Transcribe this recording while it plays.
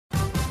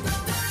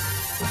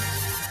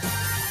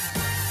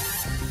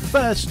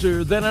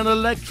faster than an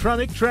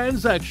electronic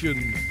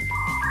transaction,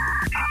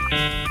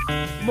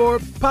 more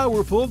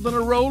powerful than a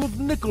roll of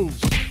nickels,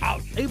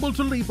 able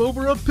to leap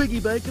over a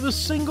piggy bank in a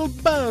single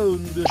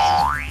bound.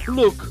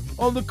 Look,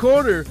 on the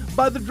corner,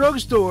 by the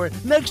drugstore,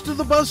 next to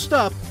the bus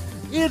stop,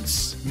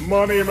 it's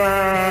Money Man!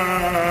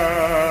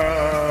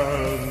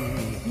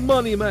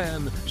 Money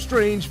Man,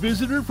 strange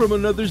visitor from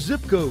another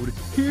zip code,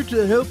 here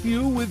to help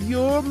you with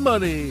your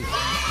money.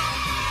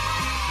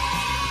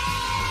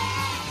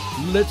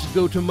 Let's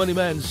go to Money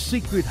Man's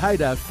secret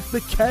hideout, the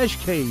Cash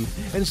Cave,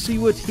 and see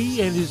what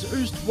he and his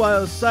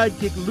erstwhile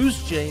sidekick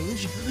Loose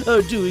Change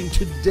are doing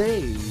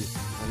today.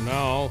 And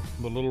now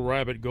the little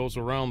rabbit goes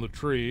around the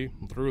tree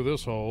and through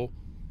this hole,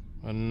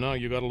 and now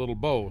you got a little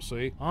bow,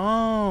 see?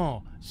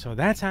 Oh, so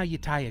that's how you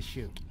tie a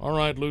shoe. All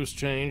right, Loose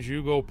Change,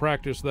 you go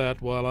practice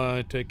that while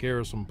I take care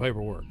of some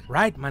paperwork.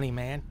 Right, Money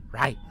Man,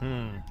 right.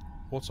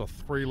 What's a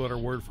three-letter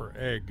word for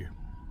egg?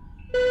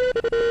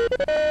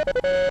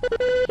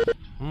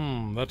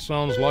 That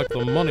sounds like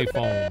the money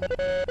phone.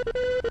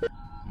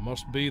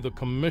 Must be the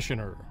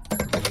commissioner.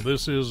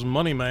 This is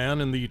Money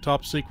Man in the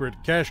top secret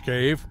Cash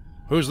Cave.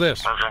 Who's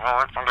this?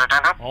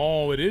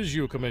 Oh, it is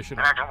you,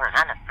 Commissioner.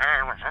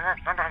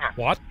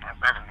 What?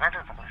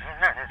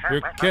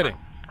 You're kidding.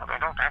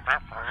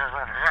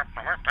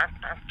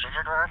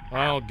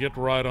 I'll get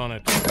right on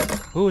it.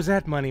 Who was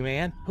that, Money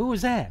Man? Who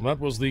was that? That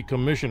was the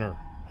commissioner.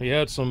 He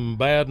had some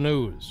bad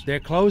news. They're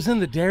closing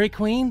the Dairy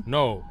Queen?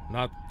 No,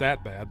 not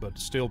that bad, but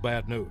still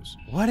bad news.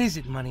 What is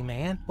it, Money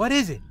Man? What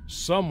is it?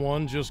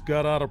 Someone just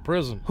got out of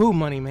prison. Who,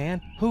 Money Man?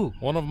 Who?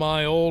 One of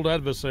my old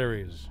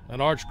adversaries,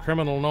 an arch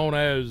criminal known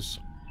as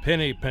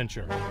Penny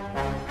Pincher.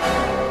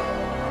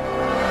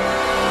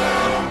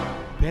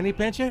 Penny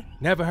Pincher?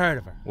 Never heard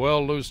of her.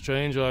 Well, Loose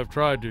Change, I've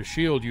tried to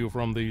shield you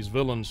from these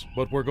villains,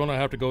 but we're gonna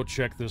have to go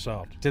check this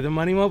out. To the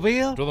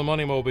Moneymobile? To the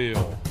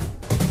Moneymobile.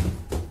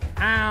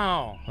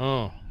 Ow!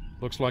 Oh,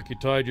 looks like you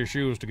tied your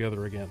shoes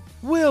together again.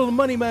 Will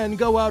Money Man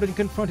go out and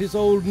confront his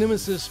old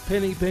nemesis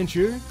Penny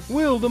Pincher?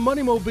 Will the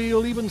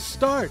Moneymobile even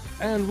start?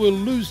 And will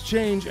Loose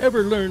Change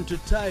ever learn to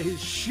tie his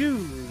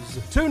shoes?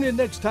 Tune in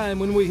next time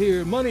when we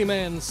hear Money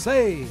Man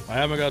say, I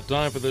haven't got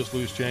time for this,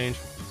 Loose Change.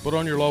 Put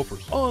on your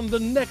loafers. on the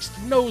next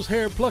nose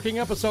hair plucking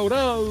episode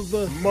of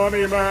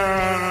Money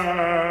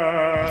Man!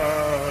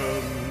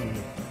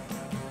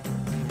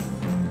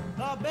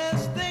 The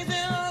best things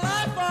in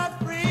life are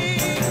free,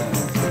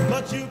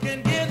 but you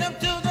can give them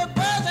to the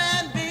birds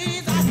and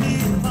bees. I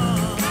need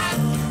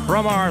fun.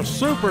 From our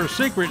super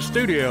secret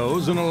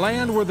studios in a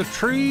land where the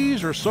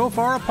trees are so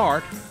far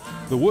apart,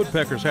 the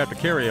woodpeckers have to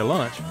carry a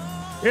lunch,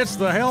 it's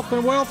the Health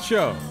and Wealth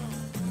Show.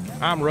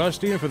 I'm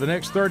Rusty, and for the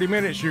next 30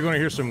 minutes, you're going to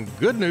hear some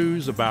good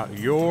news about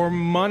your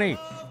money.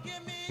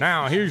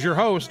 Now, here's your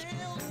host,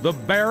 the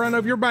Baron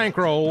of your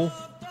bankroll,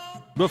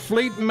 the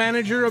fleet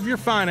manager of your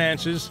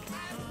finances,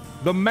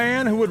 the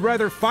man who would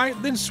rather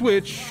fight than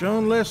switch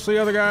unless the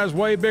other guy's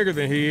way bigger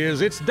than he is.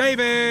 It's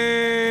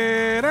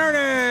David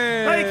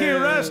Ernest! Thank you,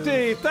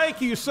 Rusty. Thank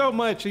you so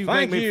much. You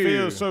Thank make me you.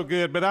 feel so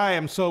good, but I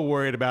am so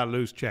worried about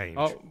Loose Change.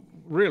 Oh,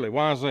 really?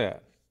 Why is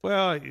that?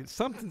 Well,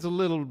 something's a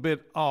little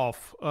bit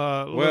off.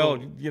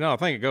 Well, you know, I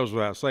think it goes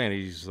without saying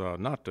he's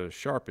not the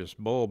sharpest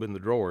bulb in the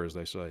drawer, as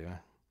they say.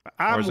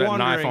 I'm or is that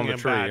wondering knife on the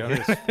tree, about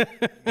his.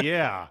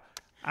 Yeah,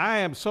 I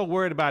am so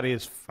worried about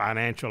his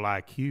financial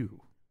IQ.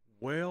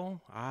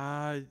 Well,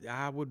 I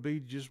would be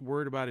just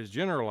worried about his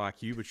general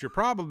IQ, but you're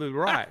probably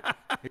right.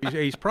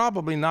 he's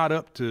probably not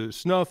up to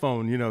snuff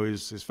on, you know,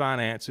 his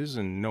finances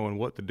and knowing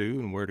what to do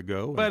and where to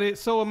go. But it's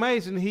so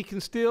amazing. He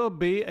can still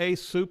be a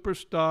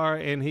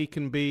superstar, and he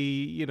can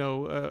be, you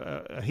know,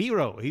 a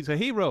hero. He's a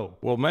hero.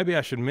 Well, maybe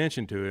I should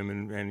mention to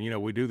him, and you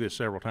know, we do this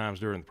several times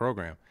during the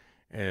program.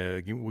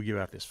 We give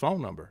out this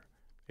phone number.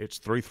 It's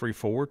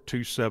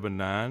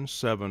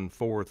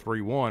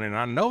 334-279-7431, and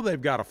I know they've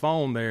got a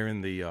phone there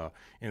in the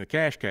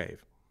Cash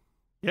Cave.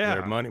 Yeah,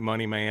 They're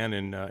Money Man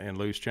and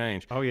Loose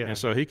Change. Oh, yeah. And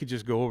so he could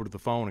just go over to the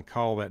phone and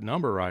call that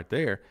number right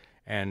there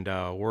and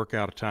work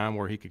out a time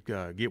where he could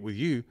get with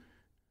you,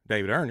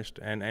 David Ernest,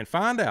 and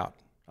find out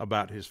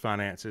about his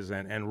finances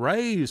and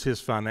raise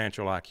his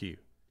financial IQ.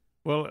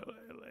 Well,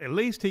 at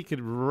least he could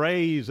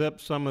raise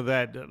up some of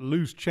that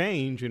loose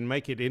change and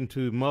make it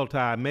into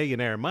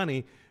multi-millionaire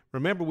money.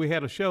 Remember, we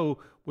had a show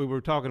we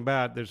were talking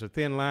about there's a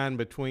thin line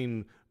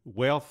between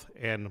wealth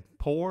and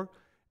poor,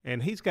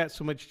 and he's got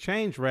so much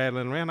change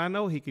rattling around. I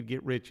know he could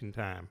get rich in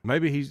time.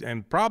 Maybe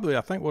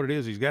I think what it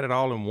is, he's got it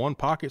all in one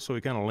pocket, so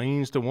he kind of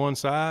leans to one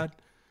side.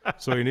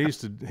 So he needs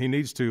to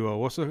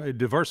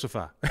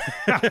diversify.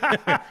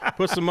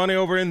 Put some money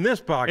over in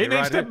this pocket. He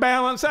needs to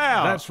balance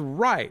out. That's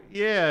right.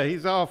 Yeah,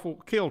 he's awful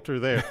kilter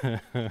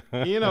there.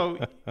 You know,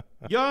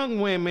 young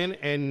women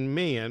and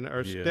men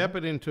are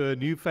stepping into a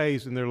new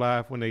phase in their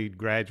life when they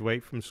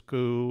graduate from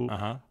school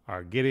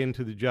or get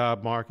into the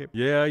job market.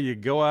 Yeah, you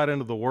go out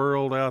into the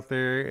world out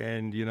there,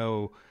 and you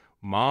know,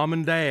 mom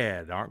and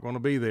dad aren't going to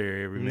be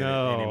there every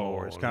minute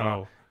anymore. It's kind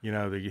of you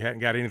know, that you hadn't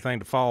got anything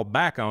to fall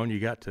back on. You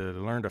got to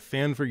learn to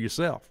fend for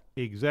yourself.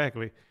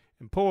 Exactly.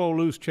 And poor old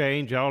Loose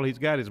Change, all he's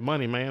got is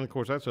money, man. Of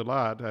course, that's a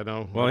lot. I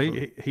know. Well,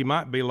 he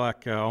might be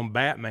like on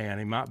Batman.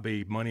 He might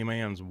be Money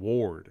Man's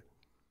ward.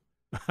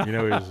 You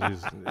know,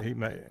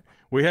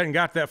 we hadn't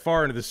got that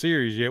far into the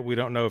series yet. We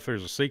don't know if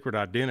there's a secret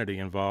identity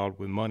involved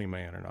with Money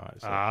Man or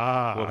not.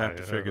 So we'll have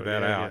to figure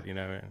that out. You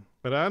know.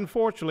 But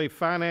unfortunately,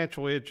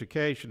 financial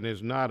education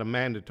is not a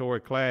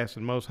mandatory class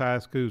in most high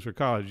schools or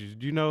colleges.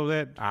 Do you know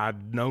that? I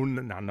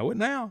know it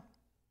now.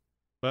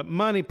 But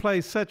money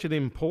plays such an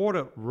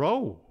important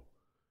role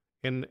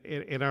in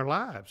our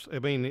lives. I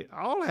mean,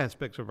 all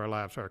aspects of our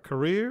lives: our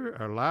career,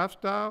 our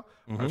lifestyle,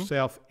 our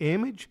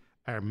self-image,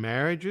 our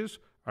marriages,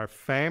 our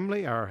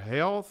family, our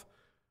health.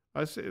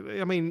 I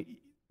mean,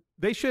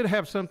 they should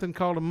have something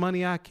called a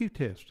money IQ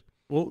test.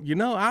 Well, you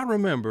know, I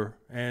remember,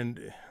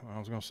 and I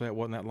was going to say it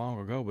wasn't that long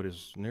ago, but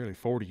it's nearly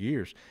 40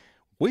 years.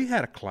 We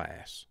had a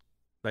class.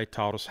 They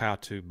taught us how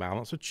to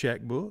balance a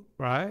checkbook,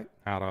 right?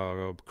 How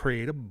to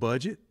create a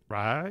budget,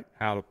 right?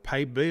 How to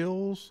pay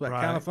bills, that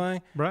kind of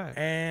thing, right?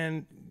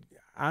 And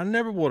I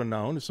never would have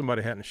known if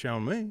somebody hadn't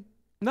shown me.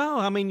 No,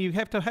 I mean, you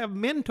have to have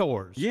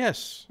mentors.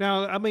 Yes.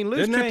 Now, I mean,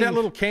 isn't that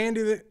little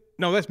candy that?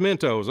 No, that's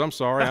Mentos. I'm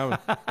sorry.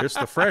 It's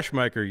the Fresh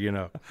Maker, you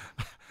know.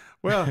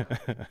 Well,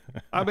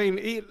 I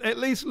mean, at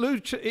least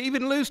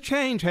even Loose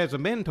Change has a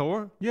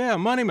mentor. Yeah,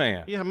 Money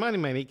Man. Yeah, Money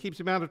Man. He keeps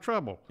him out of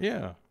trouble.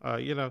 Yeah.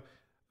 You know,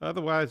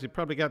 otherwise he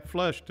probably got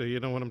flushed. You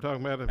know what I'm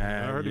talking about?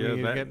 I heard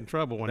him get in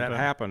trouble one time. That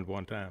happened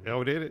one time.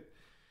 Oh, did it?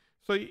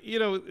 So, you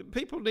know,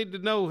 people need to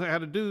know how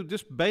to do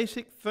just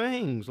basic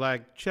things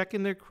like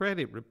checking their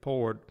credit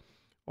report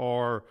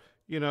or,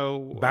 you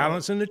know.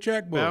 Balancing the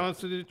checkbook.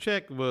 Balancing the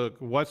checkbook.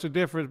 What's the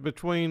difference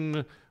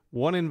between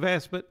one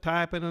investment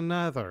type and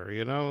another?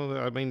 You know,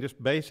 I mean,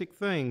 just basic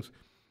things.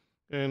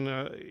 And,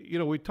 you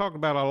know, we talked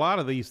about a lot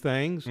of these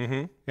things,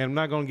 and I'm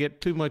not going to get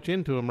too much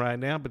into them right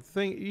now, but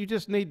you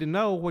just need to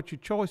know what your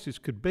choices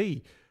could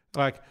be.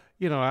 Like,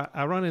 you know,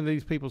 I run into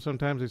these people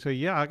sometimes. They say,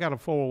 yeah, I got a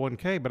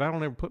 401k, but I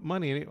don't ever put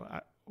money in it.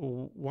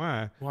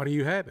 Why? Why do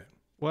you have it?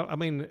 Well, I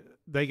mean,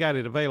 they got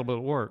it available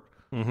at work,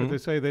 but they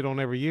say they don't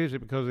ever use it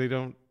because they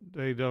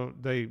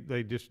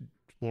just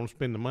want to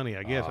spend the money,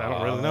 I guess. I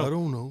don't really know. I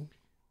don't know.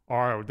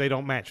 Or they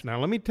don't match. Now,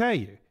 let me tell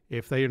you,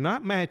 if they're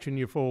not matching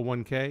your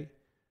 401k,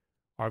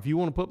 or if you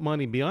want to put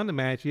money beyond the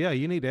match, yeah,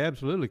 you need to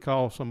absolutely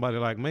call somebody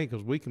like me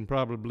because we can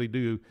probably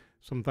do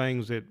some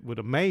things that would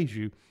amaze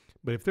you.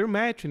 But if they're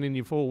matching in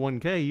your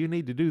 401k, you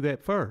need to do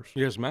that first.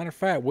 Yeah, as a matter of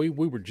fact, we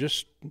were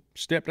just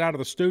stepped out of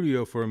the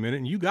studio for a minute,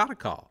 and you got a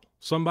call.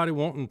 Somebody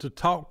wanting to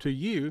talk to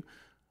you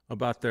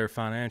about their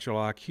financial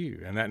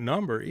IQ. And that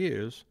number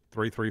is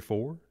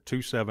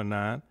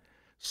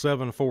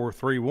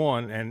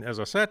 334-279-7431. And as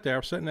I sat there, I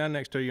was sitting down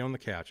next to you on the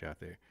couch out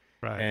there.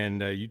 Right.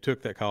 And you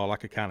took that call. I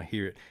could kind of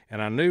hear it.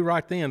 And I knew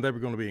right then they were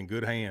going to be in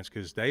good hands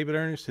because David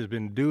Ernest has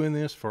been doing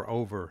this for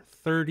over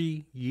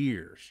 30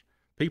 years.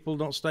 People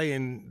don't stay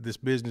in this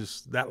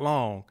business that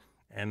long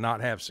and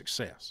not have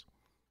success.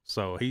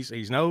 So he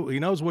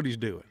knows what he's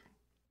doing.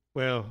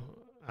 Well,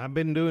 I've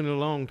been doing it a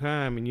long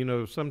time, and, you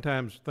know,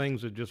 sometimes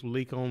things that just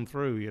leak on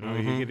through, you know,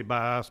 you get it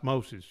by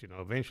osmosis, you know,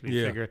 eventually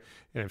you figure,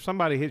 and if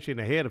somebody hits you in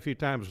the head a few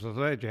times with a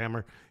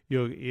sledgehammer,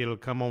 it'll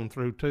come on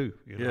through too,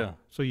 you know. Yeah.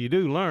 So you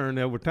do learn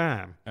over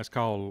time. That's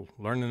called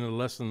learning the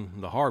lesson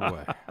the hard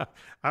way.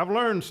 I've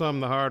learned some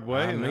the hard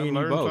way, and I've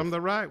learned some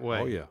the right way.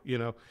 Oh, yeah. You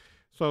know,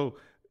 so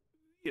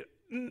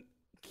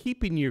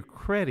keeping your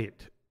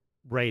credit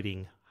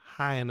rating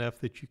high enough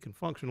that you can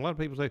function. A lot of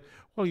people say,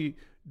 well,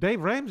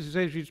 Dave Ramsey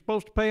says you're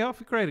supposed to pay off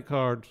your credit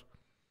cards.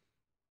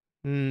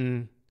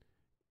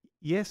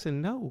 Yes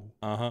and no.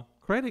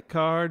 Credit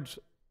cards,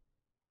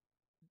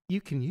 you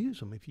can use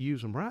them if you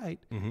use them right.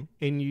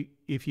 And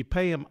if you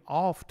pay them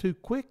off too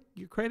quick,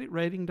 your credit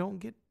rating don't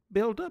get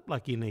built up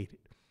like you need it.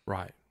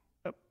 Right.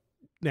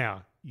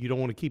 Now, you don't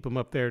want to keep them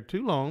up there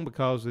too long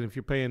because if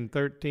you're paying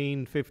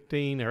 13,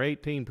 15, or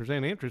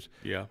 18% interest,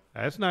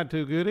 that's not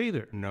too good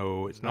either.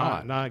 No, it's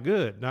not. Not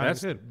good.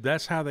 Good.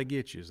 That's how they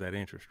get you, is that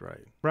interest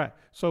rate. Right.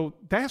 So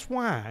that's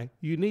why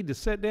you need to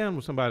sit down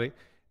with somebody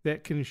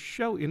that can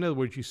show. In other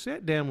words, you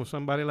sit down with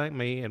somebody like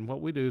me, and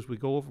what we do is we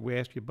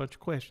ask you a bunch of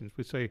questions.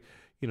 We say,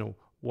 you know,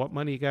 what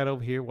money you got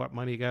over here, what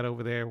money you got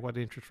over there, what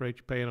interest rate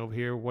you're paying over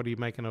here, what are you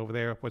making over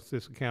there, what's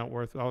this account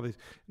worth, all these.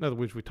 In other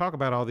words, we talk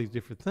about all these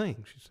different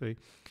things, you see.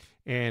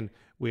 And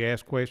we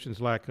ask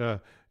questions like,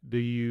 do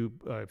you,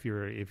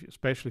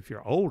 especially if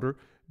you're older,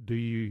 do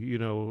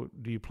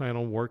you plan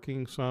on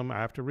working some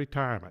after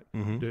retirement?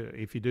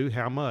 If you do,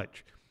 how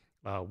much?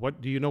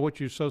 What do you know what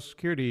your Social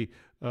Security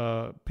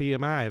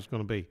PMI is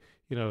going to be?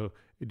 You know,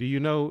 do you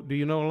know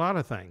a lot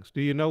of things?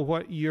 Do you know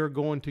what you're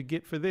going to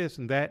get for this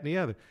and that and the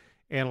other?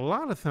 And a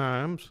lot of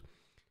times,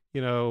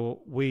 you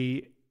know,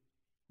 we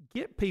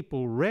get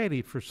people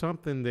ready for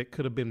something that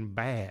could have been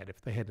bad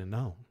if they hadn't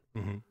known.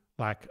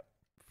 Like,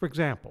 for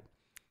example,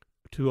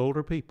 two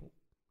older people,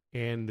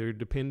 and they're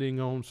depending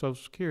on Social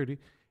Security,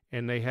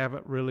 and they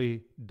haven't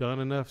really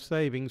done enough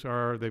savings,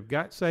 or they've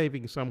got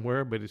savings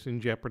somewhere, but it's in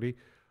jeopardy,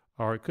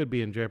 or it could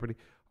be in jeopardy,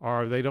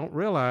 or they don't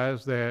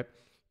realize that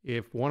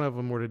if one of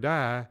them were to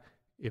die,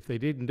 if they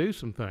didn't do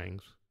some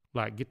things,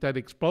 like get that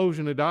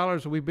explosion of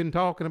dollars that we've been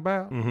talking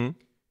about. Mm-hmm.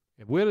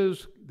 And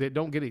widows that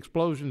don't get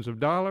explosions of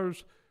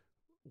dollars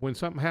when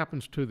something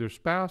happens to their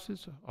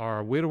spouses,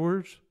 or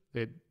widowers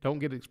that don't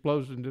get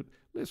explosions.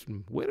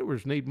 Listen,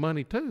 widowers need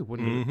money too,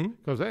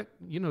 because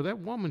that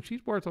woman,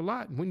 she's worth a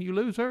lot. And when you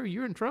lose her,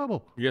 you're in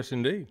trouble. Yes,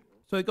 indeed.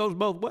 So it goes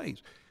both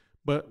ways.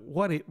 But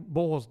what it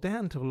boils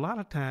down to, a lot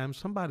of times,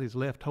 somebody's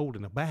left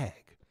holding a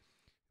bag.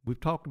 We've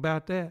talked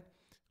about that,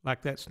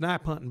 like that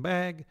snipe hunting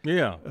bag.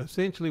 Yeah.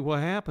 Essentially,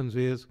 what happens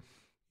is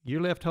you're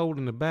left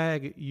holding the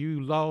bag.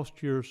 You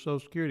lost your Social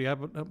Security.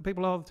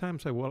 People all the time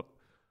say, "Well,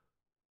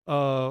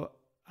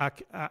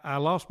 I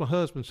lost my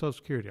husband's Social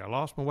Security. I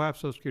lost my wife's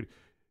Social Security."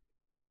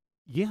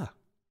 Yeah,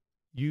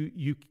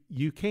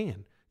 you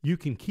can. You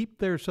can keep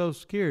their Social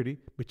Security,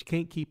 but you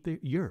can't keep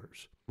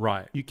yours.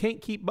 Right. You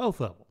can't keep both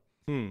of them.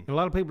 And a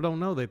lot of people don't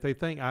know that. They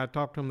think, I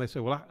talk to them, they say,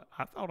 well,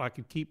 I thought I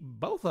could keep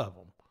both of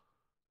them.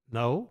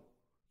 No,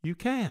 you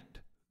can't.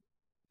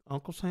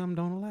 Uncle Sam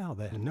don't allow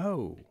that.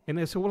 No. And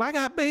they say, well, I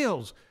got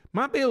bills.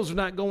 My bills are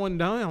not going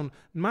down.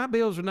 My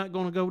bills are not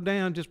going to go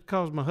down just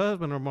because my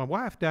husband or my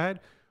wife died.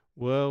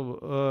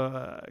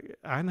 Well,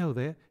 I know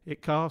that.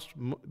 It costs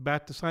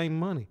about the same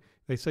money.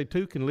 They say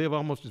two can live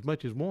almost as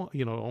much as one,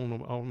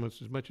 on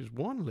almost as much as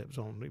one lives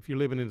on. If you're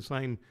living in the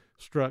same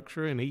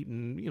structure and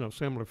eating,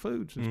 similar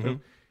foods and stuff,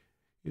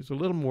 it's a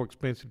little more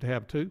expensive to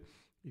have two.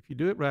 If you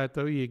do it right,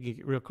 though, you can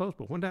get real close.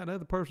 But when that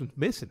other person's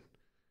missing,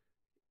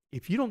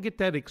 if you don't get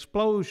that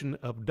explosion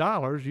of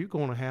dollars, you're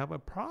going to have a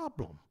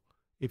problem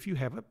if you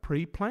have it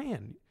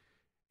pre-planned.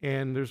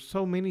 And there's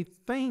so many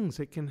things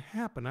that can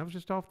happen. I was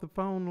just off the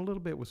phone a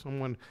little bit with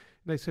someone, and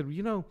they said,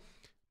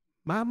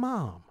 my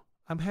mom,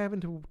 I'm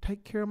having to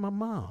take care of my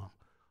mom,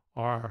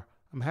 or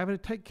I'm having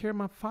to take care of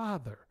my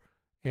father.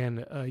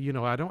 And,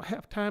 I don't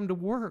have time to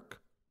work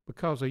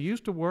because I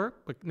used to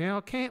work, but now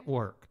I can't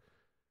work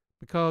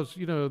because,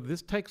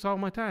 this takes all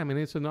my time. And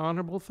it's an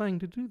honorable thing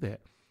to do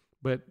that.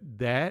 But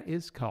that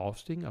is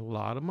costing a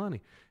lot of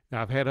money.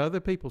 Now, I've had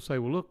other people say,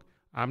 well, look,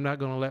 I'm not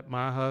going to let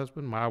my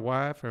husband, my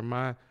wife, or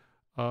my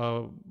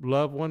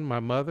loved one, my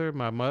mother,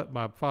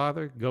 my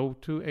father, go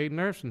to a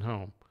nursing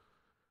home.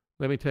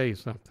 Let me tell you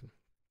something.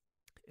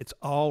 It's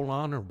all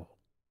honorable.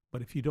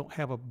 But if you don't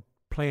have a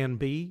plan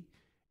B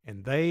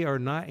and they are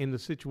not in the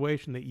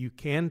situation that you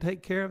can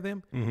take care of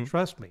them,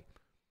 trust me,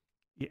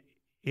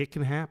 it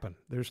can happen.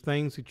 There's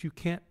things that you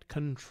can't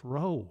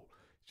control.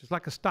 It's just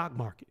like a stock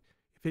market.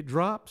 If it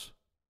drops,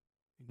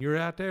 you're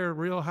out there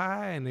real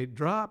high and it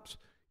drops,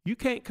 you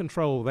can't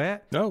control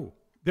that. No.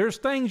 There's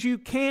things you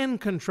can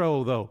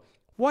control, though.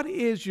 What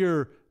is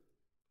your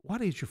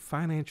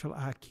financial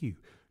IQ?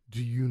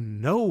 Do you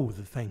know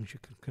the things you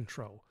can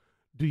control?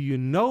 Do you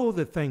know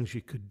the things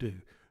you could do?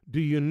 Do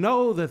you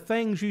know the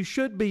things you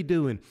should be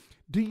doing?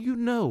 Do you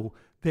know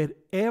that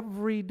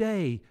every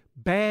day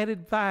bad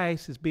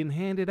advice is being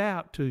handed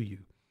out to you?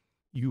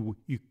 You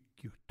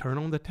turn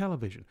on the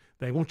television.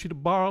 They want you to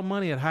borrow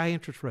money at high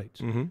interest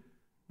rates.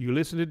 You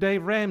listen to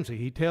Dave Ramsey.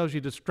 He tells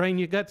you to strain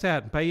your guts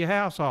out and pay your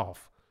house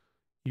off.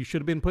 You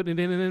should have been putting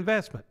it in an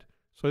investment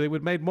so they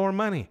would have made more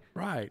money.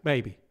 Right.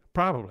 Maybe.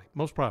 Probably.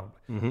 Most probably.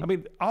 I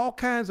mean, all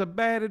kinds of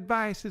bad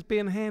advice is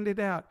being handed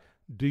out.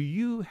 Do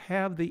you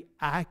have the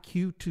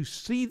IQ to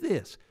see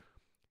this?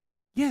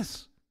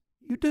 Yes,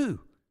 you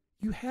do.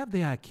 You have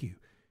the IQ.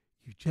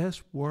 You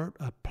just weren't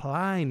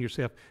applying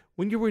yourself.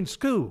 When you were in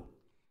school,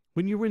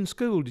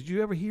 did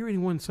you ever hear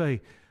anyone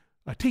say,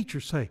 a teacher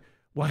say,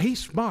 well,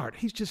 he's smart.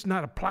 He's just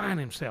not applying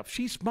himself.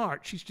 She's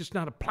smart. She's just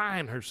not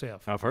applying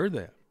herself. I've heard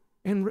that.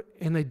 And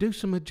they do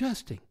some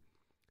adjusting.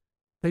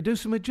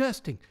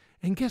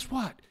 And guess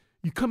what?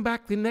 You come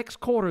back the next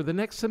quarter, the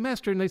next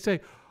semester, and they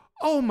say,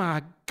 oh,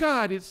 my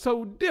God, it's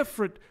so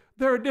different.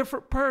 They're a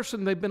different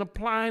person. They've been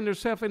applying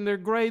themselves, and their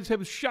grades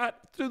have shot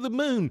through the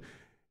moon.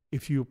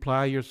 If you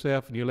apply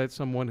yourself and you let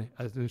someone,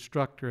 as an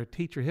instructor, a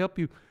teacher, help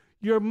you,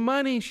 your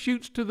money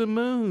shoots to the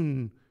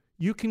moon.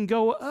 You can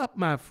go up,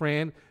 my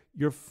friend.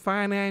 Your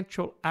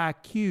financial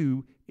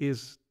IQ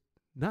is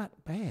not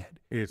bad.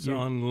 It's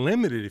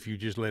unlimited if you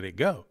just let it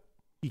go.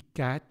 You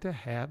got to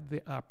have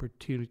the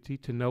opportunity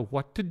to know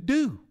what to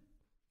do.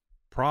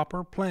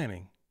 Proper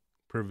planning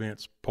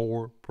prevents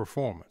poor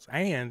performance.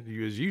 And,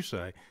 as you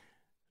say,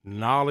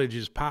 knowledge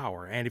is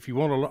power. And if you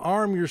want to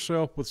arm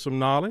yourself with some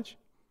knowledge,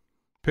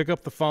 pick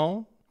up the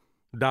phone,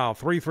 dial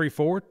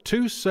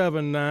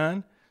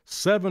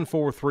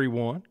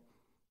 334-279-7431.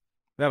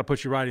 That'll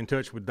put you right in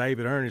touch with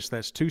David Ernest.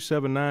 That's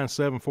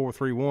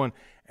 279-7431.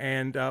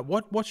 And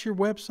what's your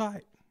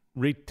website?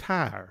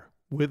 Retire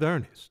with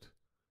Ernest.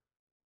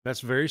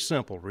 That's very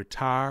simple.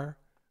 Retire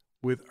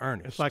with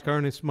Ernest. It's like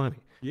Ernest money.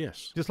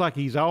 Yes. Just like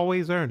he's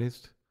always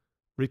Ernest,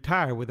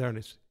 retire with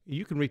Ernest.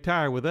 You can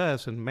retire with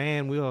us, and,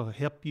 man, we'll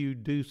help you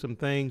do some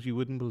things you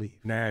wouldn't believe.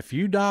 Now, if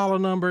you dial a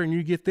number and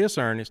you get this,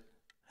 Ernest,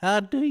 how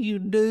do you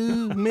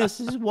do,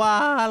 Mrs.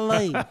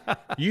 Wiley?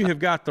 You have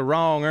got the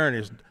wrong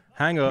Ernest.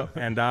 Hang up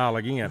and dial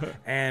again.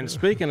 And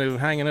speaking of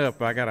hanging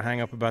up, I got to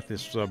hang up about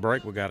this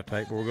break we got to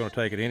take, but we're going to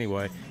take it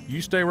anyway.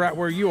 You stay right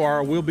where you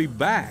are. We'll be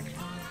back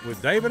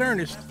with David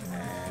Ernest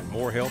and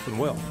more health and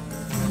wealth.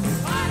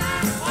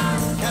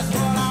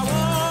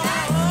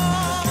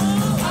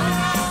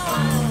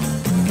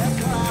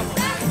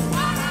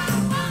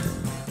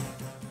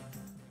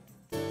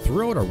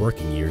 our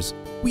working years,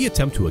 we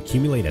attempt to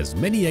accumulate as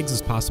many eggs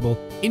as possible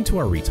into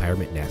our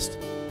retirement nest.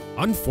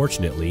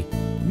 Unfortunately,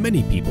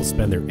 many people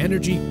spend their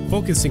energy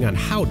focusing on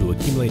how to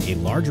accumulate a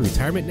large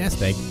retirement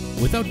nest egg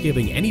without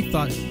giving any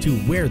thought to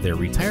where their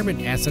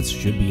retirement assets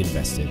should be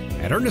invested.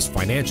 At Earnest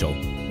Financial,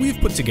 we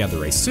have put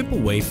together a simple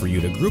way for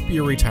you to group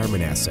your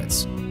retirement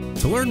assets.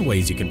 To learn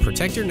ways you can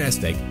protect your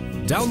nest egg,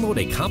 download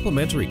a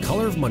complimentary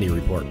Color of Money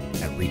report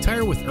at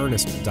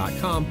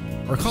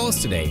retirewithernest.com or call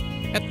us today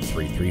at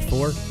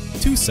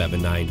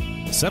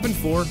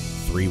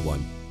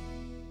 334-279-7431.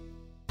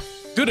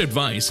 Good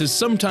advice is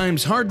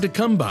sometimes hard to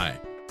come by.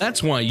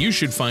 That's why you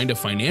should find a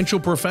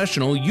financial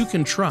professional you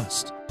can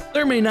trust.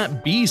 There may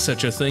not be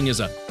such a thing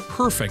as a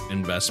perfect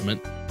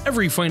investment.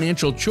 Every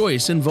financial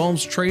choice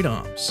involves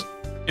trade-offs.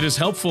 It is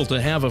helpful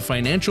to have a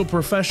financial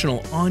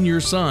professional on your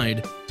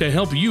side to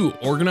help you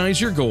organize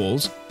your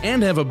goals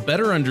and have a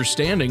better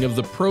understanding of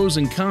the pros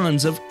and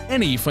cons of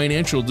any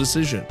financial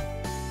decision.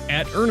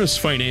 At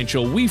Earnest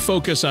Financial, we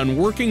focus on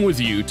working with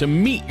you to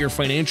meet your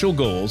financial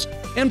goals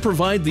and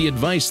provide the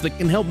advice that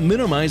can help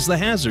minimize the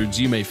hazards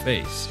you may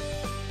face.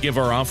 Give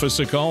our office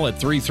a call at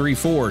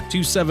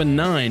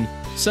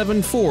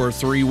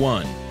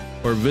 334-279-7431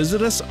 or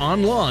visit us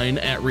online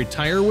at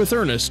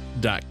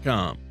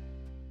retirewithernest.com.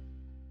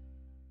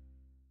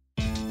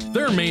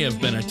 There may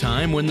have been a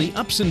time when the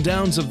ups and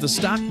downs of the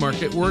stock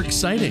market were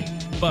exciting,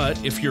 but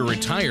if you're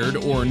retired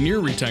or near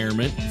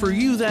retirement, for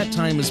you that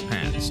time is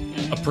past.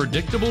 A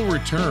predictable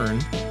return,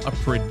 a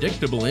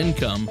predictable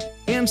income,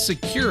 and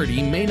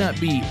security may not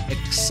be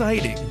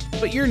exciting,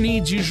 but your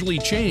needs usually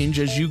change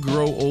as you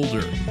grow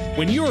older.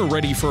 When you are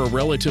ready for a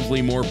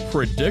relatively more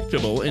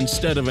predictable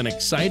instead of an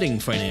exciting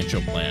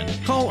financial plan,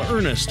 call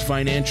Earnest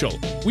Financial.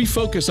 We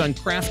focus on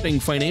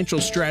crafting financial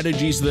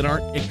strategies that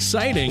aren't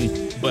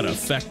exciting, but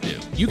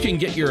effective. You can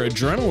get your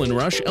adrenaline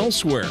rush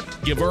elsewhere.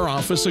 Give our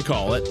office a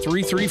call at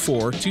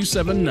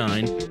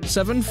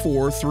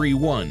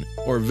 334-279-7431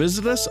 or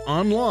visit us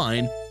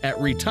online at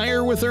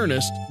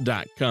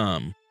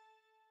retirewithernest.com.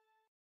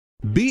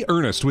 Be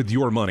earnest with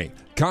your money.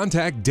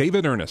 Contact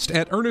David Earnest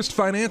at Earnest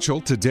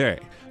Financial today,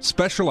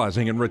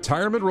 specializing in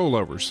retirement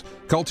rollovers.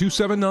 Call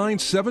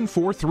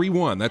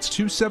 279-7431. That's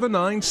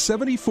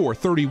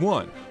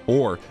 279-7431.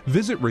 Or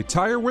visit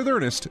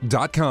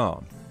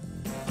retirewithernest.com.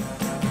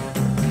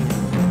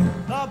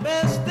 The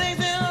best things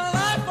in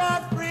life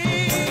are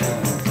free,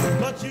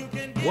 but you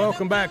can get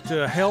Welcome back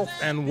to Health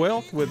and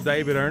Wealth with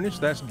David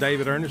Earnest. That's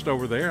David Earnest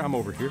over there. I'm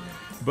over here.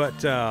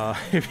 But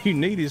if you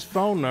need his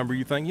phone number,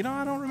 you think,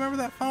 I don't remember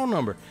that phone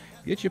number.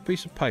 Get you a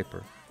piece of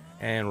paper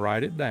and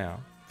write it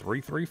down,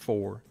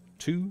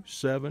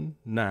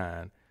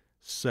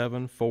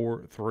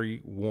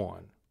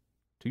 334-279-7431.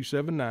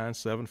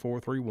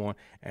 279-7431.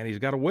 And he's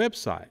got a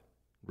website,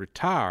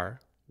 Retire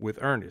with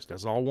Earnest.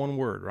 That's all one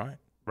word, right?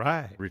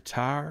 Right.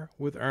 Retire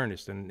with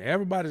Earnest. And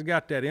everybody's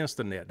got that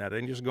Instanet. Now, they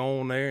can just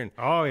go on there and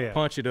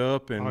punch it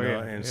up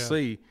and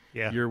see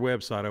your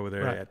website over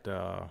there at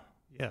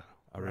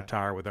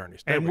Retire with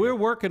Earnest. And we're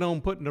working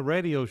on putting the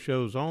radio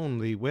shows on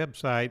the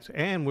websites,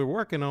 and we're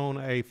working on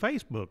a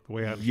Facebook, the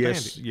way I understand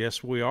it.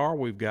 Yes, we are.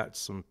 We've got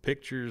some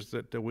pictures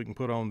that we can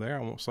put on there. I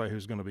won't say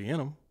who's going to be in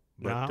them,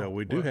 but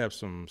we do have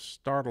some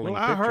startling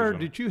pictures. I heard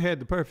that you had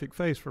the perfect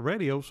face for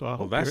radio, so I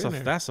hope you're in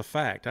there. That's a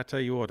fact. I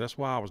tell you what, that's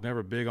why I was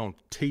never big on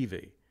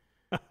TV.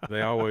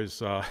 They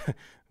always,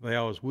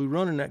 we're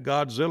running that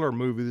Godzilla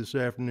movie this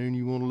afternoon.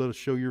 You want to let us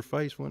show your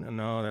face?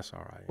 No, that's all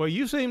right. Well,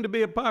 you seemed to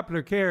be a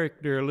popular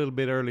character a little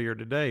bit earlier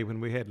today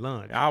when we had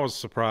lunch. I was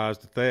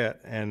surprised at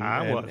that, and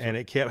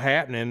it kept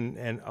happening,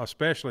 and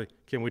especially,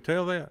 can we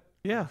tell that?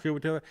 Yeah. Should we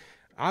tell that?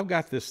 I've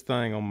got this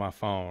thing on my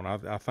phone.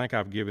 I think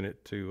I've given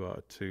it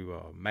to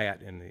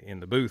Matt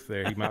in the booth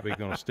there. He might be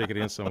going to stick it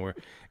in somewhere.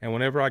 And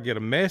whenever I get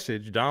a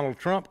message, Donald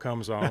Trump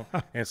comes on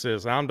and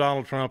says, "I'm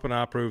Donald Trump and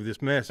I approve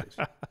this message."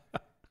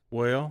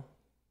 Well,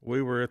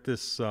 we were at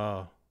this.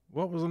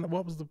 What was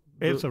the?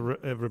 It's a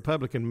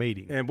Republican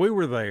meeting, and we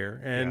were there,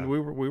 and we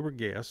were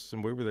guests,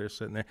 and we were there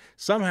sitting there.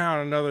 Somehow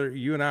or another,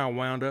 you and I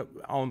wound up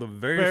on the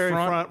very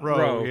front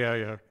row.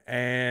 Yeah.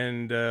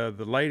 And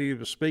the lady who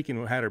was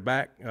speaking had her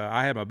back.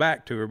 I had my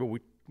back to her, but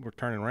we were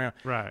turning around.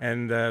 Right.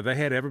 And they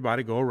had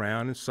everybody go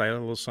around and say a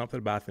little something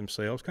about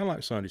themselves, kind of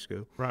like Sunday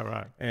school.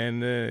 Right.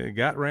 And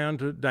got around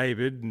to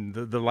David, and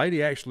the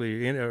lady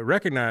actually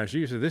recognized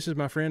you. Said, "This is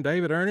my friend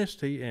David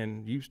Earnest."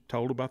 And you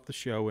told about the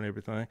show and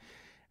everything.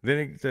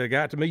 Then it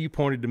got to me, you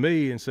pointed to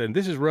me and said,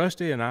 "This is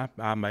Rusty," and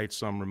I made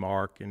some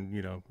remark, and,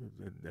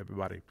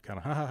 everybody kind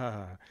of,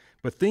 ha.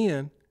 But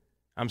then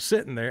I'm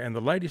sitting there, and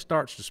the lady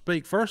starts to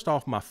speak. First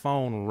off, my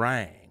phone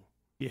rang.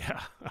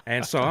 Yeah.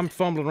 And so I'm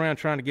fumbling around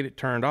trying to get it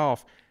turned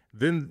off.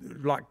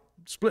 Then, like,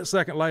 split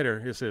second later,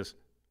 it says,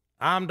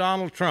 "I'm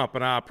Donald Trump,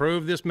 and I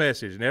approve this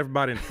message." And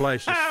everybody in the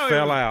place just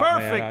fell out.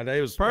 Perfect. Man.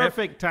 It was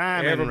perfect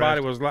time.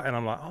 Everybody was like, and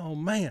I'm like, oh,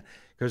 man.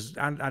 Because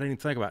I didn't even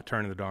think about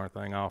turning the darn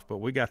thing off, but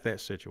we got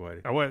that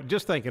situated. Well,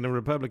 just thinking a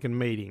Republican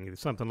meeting,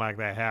 something like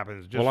that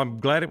happens. Just Well, I'm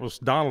glad it was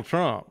Donald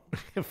Trump.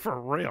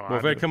 for real. Well,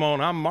 if they come on,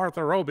 I'm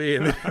Martha Roby.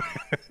 And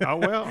Oh,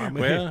 well, I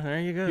mean, well, there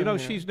you go. you know,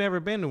 she's never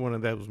been to one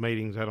of those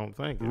meetings, I don't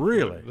think.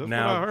 Really? That's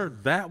Now, what I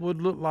heard. that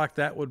would look like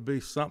that would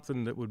be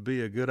something that would be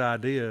a good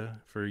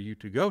idea for you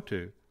to go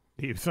to.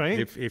 Do you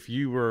think? If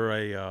you were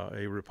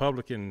a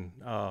Republican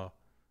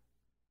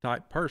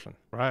type person.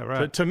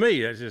 Right. To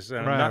me, it's just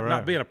Right.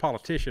 not being a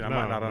politician. I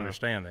might No, not no.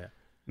 understand that.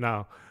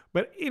 No.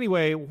 But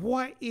anyway,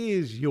 what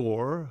is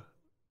your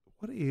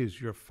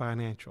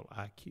financial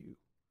IQ?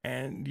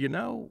 And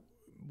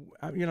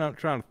I'm not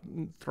trying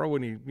to throw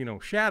any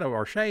shadow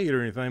or shade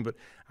or anything, but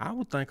I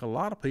would think a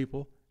lot of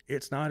people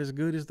it's not as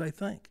good as they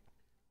think.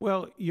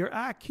 Well, your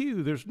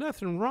IQ, there's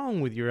nothing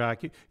wrong with your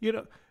IQ.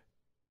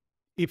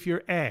 If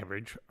you're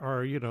average,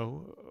 or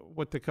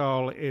what they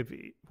call,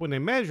 when they're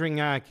measuring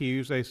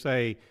IQs, they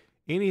say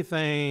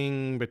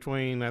anything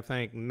between, I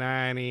think,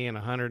 90 and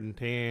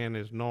 110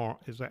 is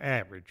the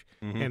average,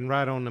 and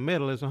right on the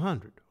middle is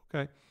 100.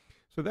 Okay,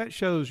 so that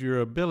shows your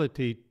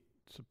ability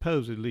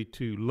supposedly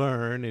to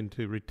learn and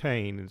to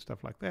retain and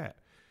stuff like that.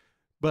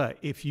 But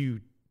if you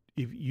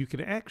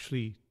can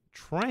actually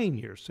train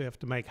yourself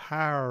to make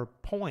higher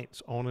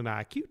points on an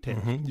IQ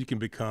test, You can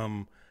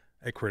become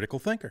a critical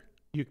thinker.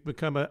 you can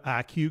become an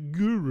IQ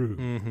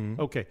guru.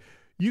 Okay.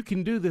 You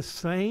can do the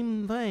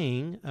same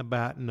thing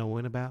about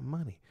knowing about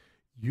money.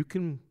 You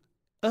can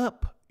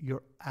up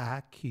your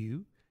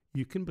IQ.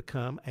 You can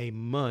become a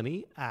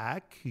money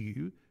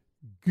IQ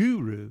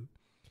guru,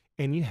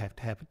 and you have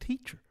to have a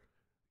teacher.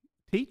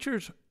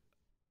 Teachers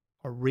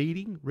are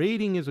reading.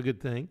 Reading is a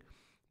good thing,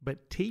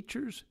 but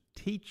teachers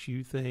teach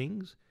you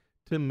things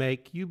to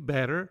make you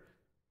better,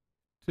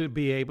 to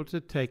be able to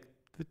take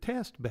the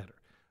test better.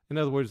 In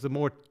other words, the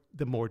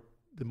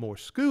more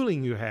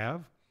schooling you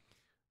have,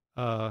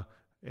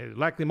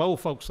 like them old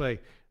folks say,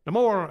 the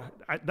more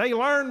they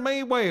learn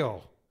me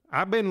well.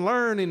 I've been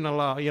learning a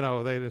lot,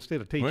 they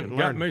instead of teaching,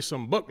 Got me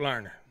some book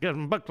learning. get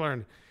them book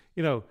learning.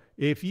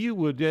 If you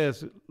would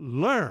just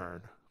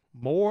learn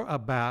more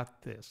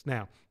about this.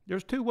 Now,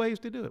 there's two ways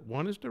to do it.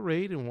 One is to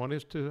read, and one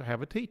is to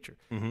have a teacher.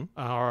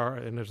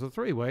 And there's a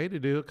three-way to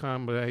do a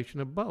combination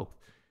of both.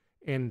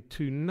 And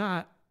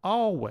to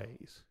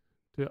always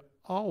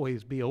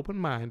be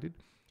open-minded,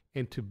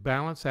 and to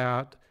balance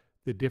out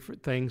the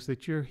different things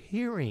that you're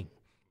hearing.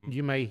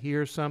 You may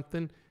hear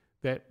something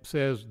that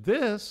says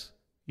this,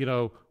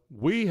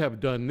 we have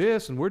done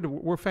this and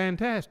we're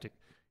fantastic,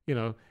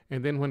 and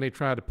then when they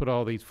try to put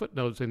all these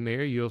footnotes in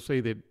there, you'll see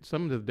that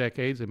some of the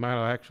decades they might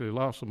have actually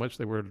lost so much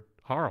they were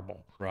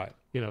horrible. Right.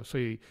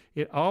 So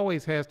it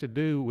always has to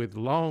do with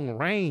long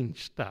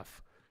range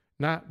stuff,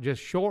 not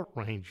just short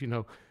range.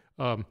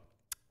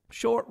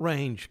 Short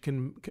range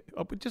can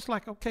just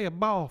like a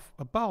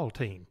ball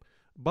team.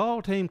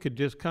 Ball team could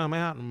just come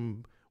out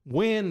and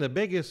win the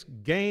biggest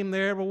game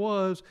there ever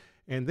was,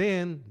 and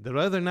then the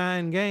other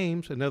 9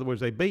 games, in other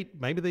words, they beat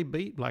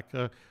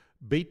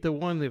the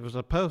one that was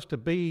supposed to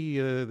be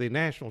the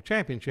national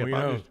championship.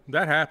 Well,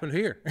 that happened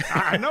here.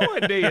 I know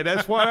it did.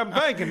 That's what I'm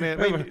thinking. I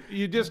mean,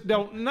 you just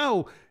don't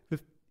know.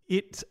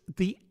 It's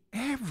the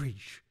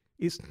average.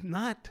 It's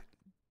not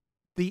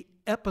the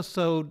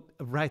episode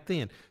right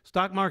then.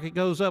 Stock market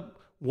goes up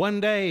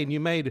one day and you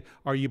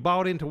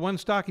bought into one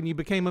stock and you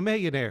became a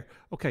millionaire.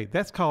 Okay,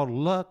 that's called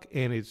luck,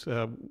 and it's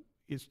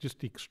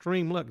just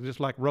extreme luck, just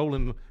like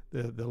rolling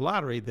the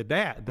lottery, the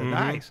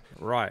dice.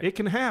 Right. It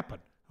can happen,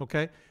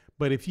 okay?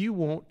 But if you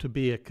want to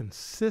be a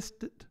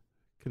consistent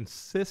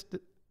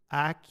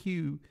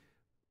IQ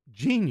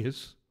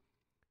genius,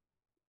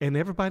 and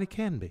everybody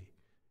can be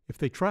if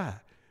they try,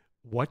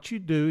 what you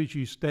do is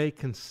you stay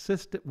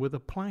consistent with a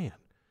plan.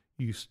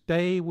 You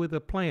stay with a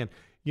plan.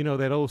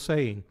 That old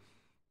saying,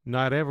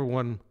 not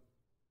everyone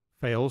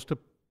plans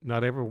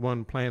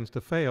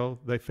to fail,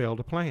 they fail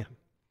to plan.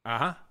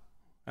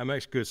 That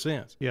makes good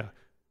sense. Yeah.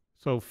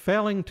 So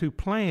failing to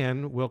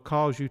plan will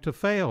cause you to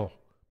fail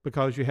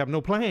because you have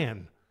no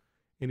plan.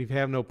 And if you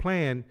have no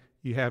plan,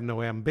 you have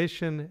no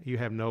ambition, you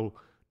have no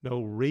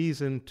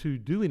reason to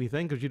do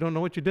anything because you don't know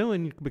what you're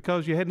doing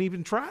because you hadn't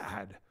even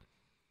tried.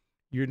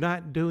 You're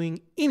not doing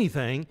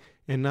anything,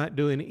 and not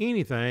doing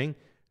anything,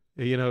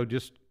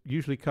 just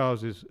usually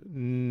causes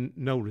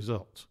no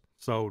results.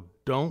 So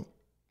don't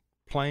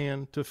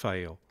plan to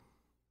fail,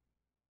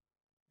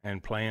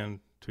 and plan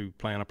to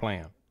plan a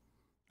plan.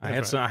 I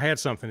had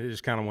something that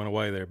just kind of went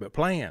away there, but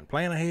plan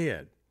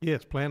ahead.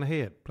 Yes, plan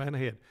ahead.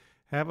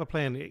 Have a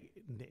plan.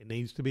 It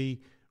needs to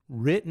be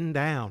written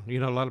down. A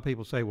lot of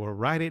people say, well,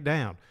 write it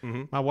down.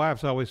 My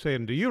wife's always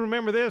saying, do you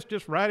remember this?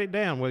 Just write it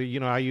down. Well,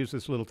 I use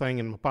this little thing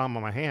in the palm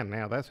of my hand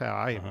now. That's how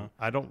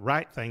I don't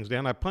write things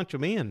down. I punch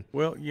them in.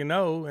 Well,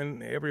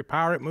 in every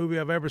pirate movie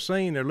I've ever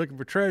seen, they're looking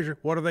for treasure.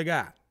 What do they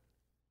got?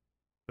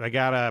 They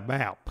got a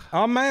map.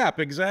 A map,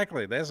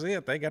 exactly. That's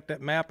it. They got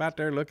that map out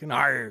there looking,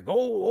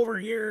 go over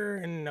here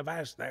and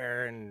avast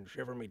there and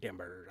shiver me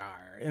timbers.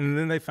 And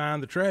then they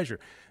find the treasure.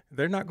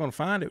 They're not going to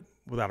find it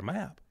without a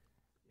map.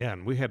 Yeah,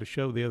 and we had a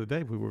show the other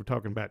day. We were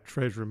talking about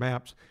treasure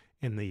maps,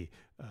 and the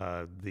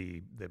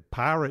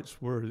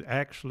pirates were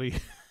actually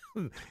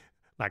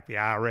like the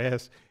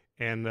IRS.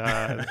 And,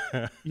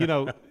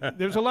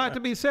 there's a lot to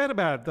be said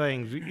about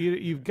things.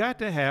 You've got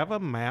to have a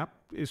map.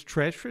 It's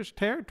treacherous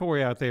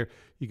territory out there.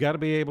 You got to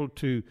be able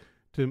to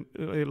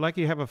like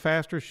you have a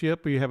faster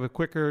ship, or you have a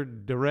quicker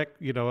direct,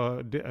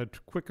 a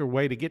quicker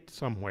way to get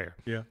somewhere.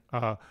 Yeah.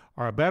 Or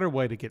a better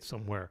way to get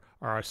somewhere,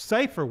 or a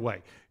safer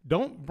way.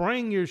 Don't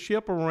bring your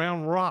ship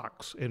around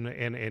rocks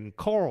and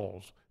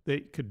corals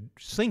that could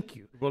sink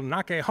you. Well,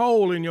 knock a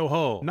hole in your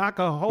hull. Knock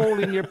a hole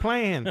in your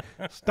plan.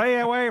 Stay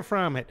away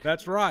from it.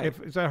 That's right.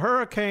 If it's a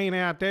hurricane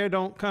out there,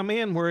 don't come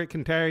in where it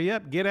can tear you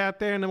up. Get out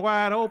there in the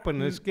wide open.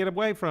 Let's get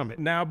away from it.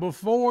 Now,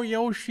 before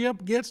your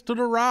ship gets to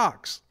the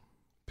rocks,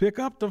 pick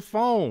up the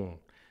phone.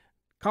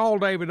 Call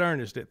David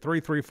Ernest at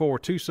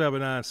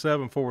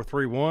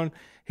 334-279-7431.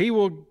 He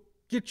will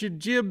get your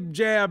jib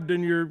jabbed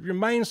and your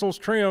mainsails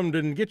trimmed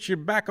and get you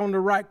back on the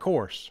right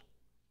course.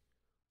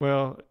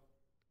 Well,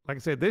 like I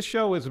said, this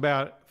show is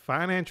about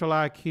financial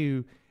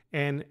IQ,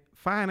 and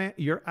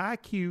your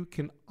IQ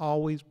can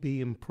always be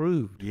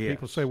improved. Yes.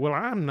 People say, well,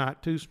 I'm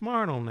not too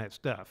smart on that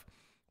stuff.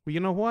 Well, you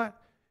know what?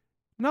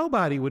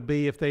 Nobody would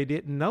be if they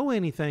didn't know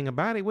anything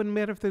about it. It wouldn't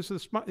matter if there's a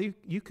smart.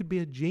 You could be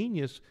a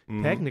genius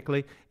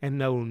technically and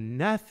know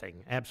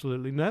nothing,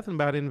 absolutely nothing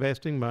about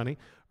investing money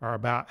or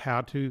about how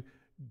to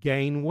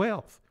gain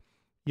wealth.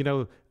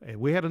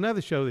 We had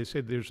another show that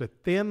said there's a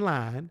thin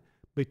line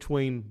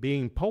between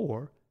being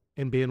poor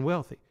and being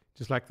wealthy,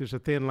 just like there's a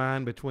thin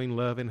line between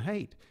love and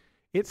hate.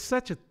 It's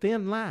such a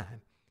thin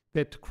line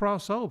that to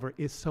cross over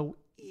is so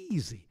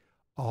easy.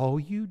 All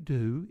you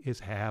do is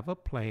have a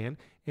plan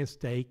and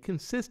stay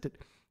consistent.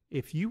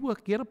 If you will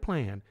get a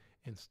plan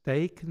and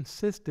stay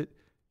consistent,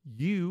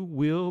 you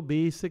will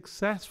be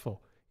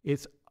successful.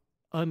 It's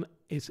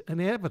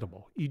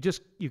inevitable. You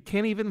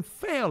can't even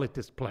fail at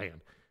this plan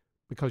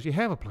because you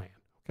have a plan,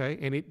 okay?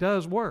 And it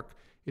does work.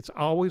 It's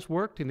always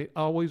worked, and it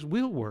always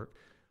will work.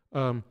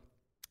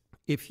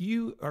 If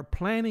you are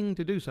planning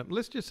to do something,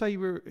 let's just say you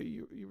were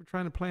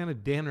trying to plan a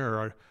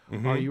dinner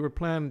or you were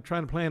trying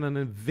to plan an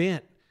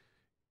event.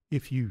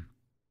 If you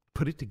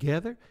put it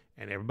together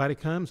and everybody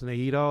comes and they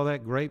eat all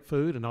that great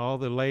food and all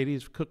the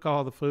ladies cook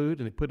all the food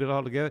and they put it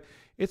all together,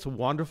 it's a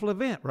wonderful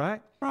event,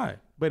 right? Right.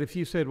 But if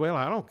you said, well,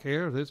 I don't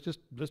care, let's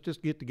just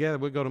get together,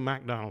 we'll go to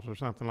McDonald's or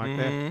something like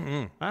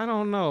that. I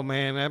don't know,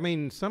 man. I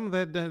mean, some of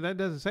that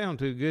doesn't sound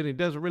too good. It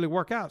doesn't really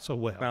work out so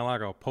well. Sound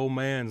like a poor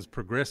man's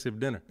progressive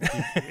dinner.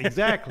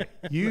 Exactly.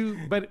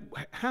 But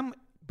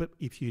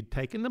if you'd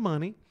taken the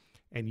money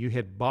and you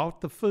had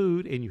bought the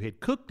food and you had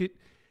cooked it,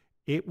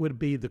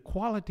 the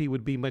quality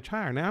would be much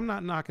higher. Now, I'm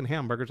not knocking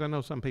hamburgers. I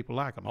know some people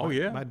like them. Oh,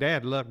 yeah. My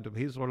dad loved them.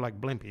 He's sort of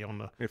like Blimpie on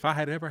the... If I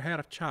had ever had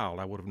a child,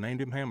 I would have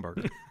named him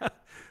Hamburger.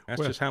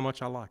 That's just how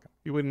much I like him.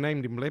 You wouldn't have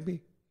named him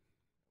Blimpie?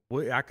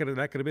 Well, that could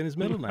have been his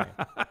middle name.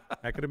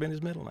 That could have been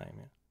his middle name,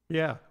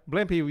 yeah.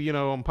 Blimpie,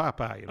 on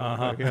Popeye,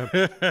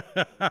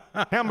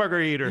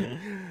 Hamburger eater.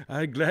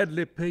 I'd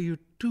gladly pay you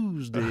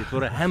Tuesday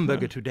for a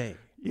hamburger today.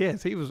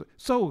 Yes, he was.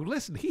 So,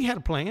 listen, he had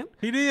a plan.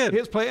 He did.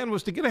 His plan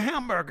was to get a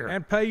hamburger.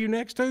 And pay you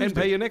next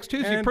Tuesday.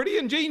 And pretty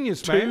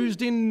ingenious, man.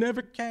 Tuesday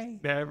never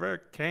came. Never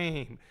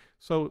came.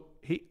 So,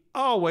 he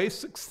always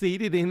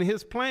succeeded in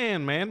his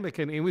plan, man,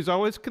 because he was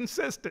always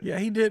consistent. Yeah,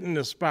 he didn't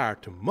aspire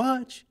to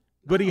much,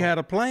 but he had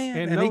a plan,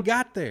 and he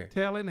got there.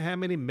 Telling how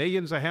many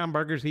millions of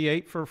hamburgers he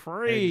ate for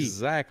free.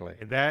 Exactly.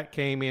 And that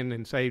came in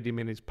and saved him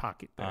in his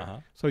pocket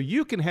there. So,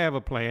 you can have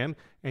a plan,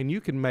 and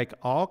you can make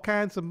all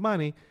kinds of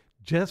money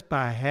just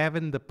by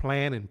having the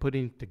plan and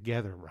putting it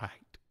together right.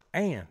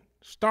 And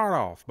start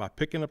off by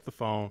picking up the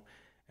phone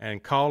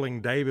and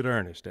calling David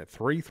Ernest at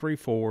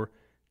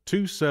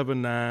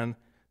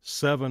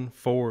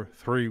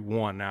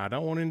 334-279-7431. Now, I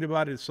don't want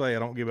anybody to say I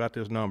don't give out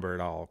this number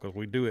at all, because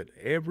we do it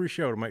every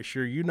show to make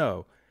sure you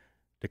know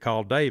to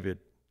call David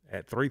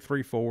at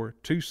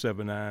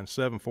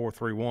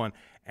 334-279-7431.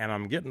 And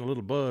I'm getting a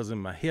little buzz in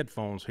my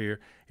headphones here.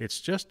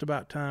 It's just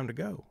about time to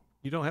go.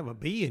 You don't have a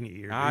bee in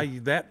your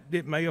ear.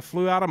 It may have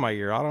flew out of my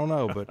ear. I don't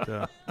know, but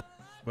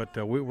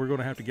we're going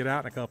to have to get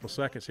out in a couple of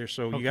seconds here.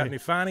 So, you got any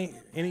final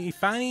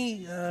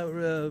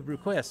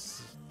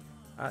requests?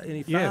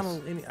 Any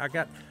final? Yes. I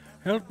got.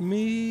 Help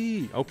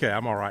me. Okay,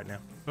 I'm all right now.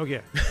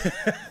 Okay.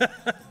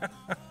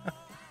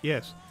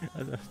 Yes.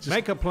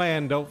 Make a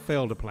plan. Don't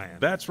fail to plan.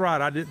 That's right.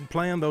 I didn't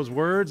plan those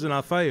words, and I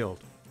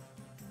failed.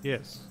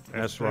 Yes.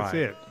 That's right. That's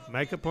it.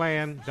 Make a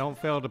plan. Don't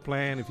fail to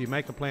plan. If you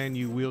make a plan,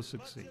 you will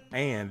succeed.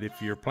 And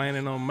if you're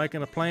planning on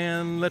making a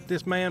plan, let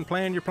this man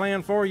plan your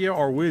plan for you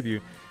or with you.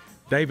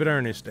 David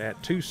Ernest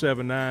at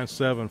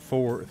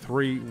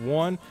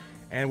 279-7431.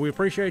 And we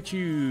appreciate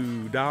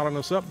you dialing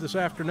us up this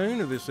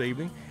afternoon or this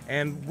evening.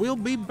 And we'll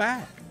be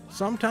back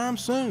sometime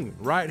soon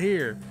right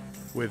here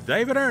with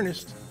David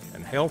Ernest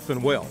and Health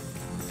and Wealth.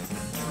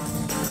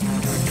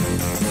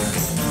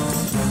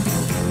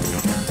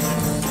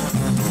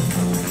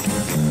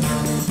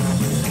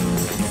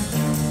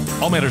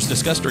 All matters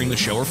discussed during the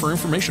show are for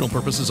informational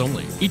purposes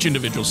only. Each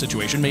individual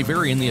situation may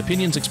vary, and the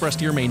opinions expressed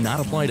here may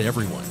not apply to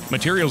everyone.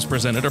 Materials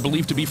presented are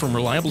believed to be from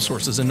reliable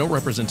sources, and no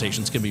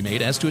representations can be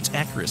made as to its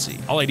accuracy.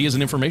 All ideas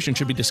and information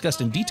should be discussed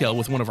in detail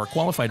with one of our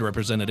qualified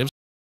representatives